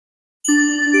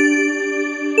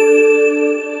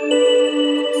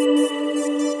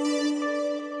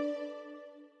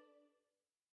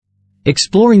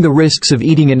Exploring the risks of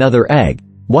eating another egg.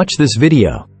 Watch this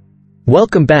video.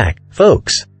 Welcome back,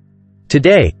 folks.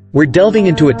 Today, we're delving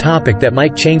into a topic that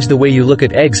might change the way you look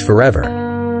at eggs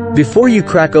forever. Before you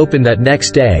crack open that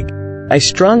next egg, I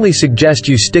strongly suggest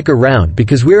you stick around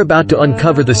because we're about to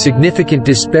uncover the significant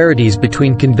disparities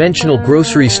between conventional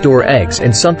grocery store eggs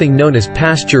and something known as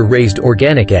pasture-raised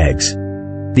organic eggs.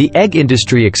 The egg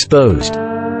industry exposed.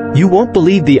 You won't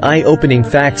believe the eye-opening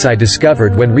facts I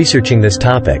discovered when researching this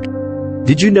topic.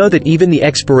 Did you know that even the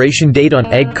expiration date on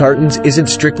egg cartons isn't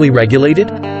strictly regulated?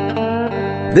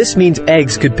 This means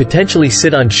eggs could potentially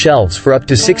sit on shelves for up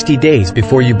to 60 days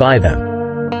before you buy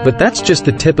them. But that's just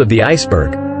the tip of the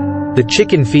iceberg. The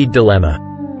chicken feed dilemma.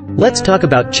 Let's talk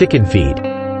about chicken feed.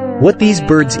 What these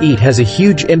birds eat has a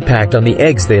huge impact on the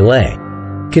eggs they lay.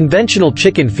 Conventional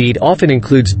chicken feed often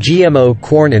includes GMO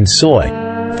corn and soy,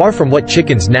 far from what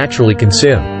chickens naturally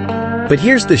consume. But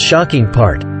here's the shocking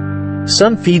part.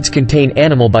 Some feeds contain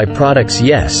animal byproducts,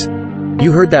 yes.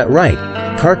 You heard that right.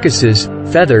 Carcasses,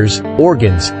 feathers,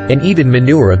 organs, and even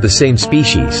manure of the same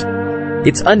species.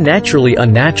 It's unnaturally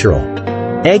unnatural.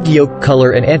 Egg yolk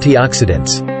color and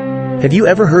antioxidants. Have you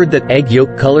ever heard that egg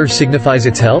yolk color signifies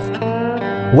its health?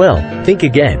 Well, think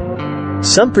again.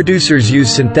 Some producers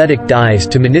use synthetic dyes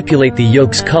to manipulate the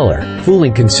yolk's color,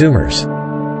 fooling consumers.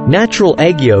 Natural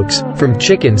egg yolks, from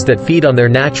chickens that feed on their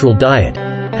natural diet,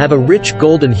 have a rich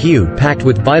golden hue packed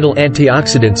with vital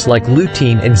antioxidants like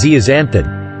lutein and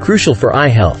zeaxanthin, crucial for eye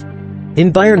health.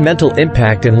 Environmental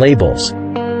impact and labels.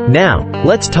 Now,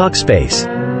 let's talk space.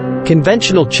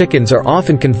 Conventional chickens are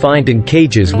often confined in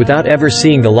cages without ever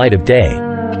seeing the light of day.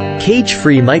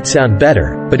 Cage-free might sound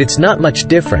better, but it's not much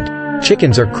different.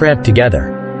 Chickens are cramped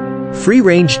together.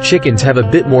 Free-range chickens have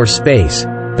a bit more space,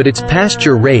 but it's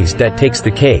pasture-raised that takes the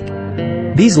cake.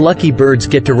 These lucky birds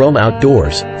get to roam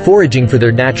outdoors, foraging for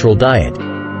their natural diet.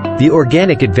 The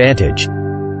organic advantage.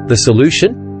 The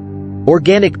solution?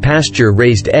 Organic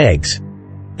pasture-raised eggs.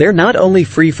 They're not only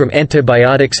free from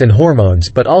antibiotics and hormones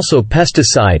but also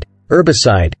pesticide,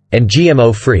 herbicide, and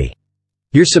GMO-free.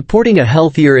 You're supporting a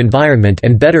healthier environment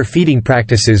and better feeding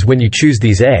practices when you choose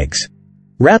these eggs.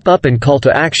 Wrap up and call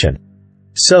to action.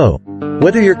 So,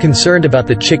 whether you're concerned about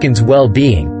the chicken's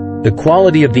well-being, the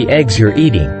quality of the eggs you're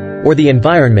eating, or the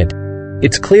environment,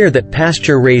 it's clear that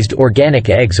pasture-raised organic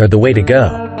eggs are the way to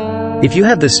go. If you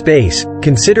have the space,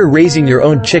 consider raising your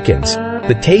own chickens.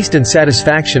 The taste and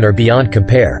satisfaction are beyond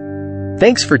compare.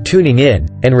 Thanks for tuning in,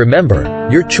 and remember,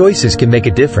 your choices can make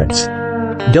a difference.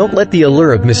 Don't let the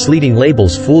allure of misleading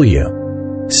labels fool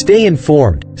you. Stay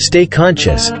informed, stay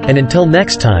conscious, and until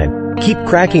next time, keep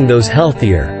cracking those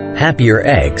healthier, happier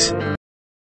eggs.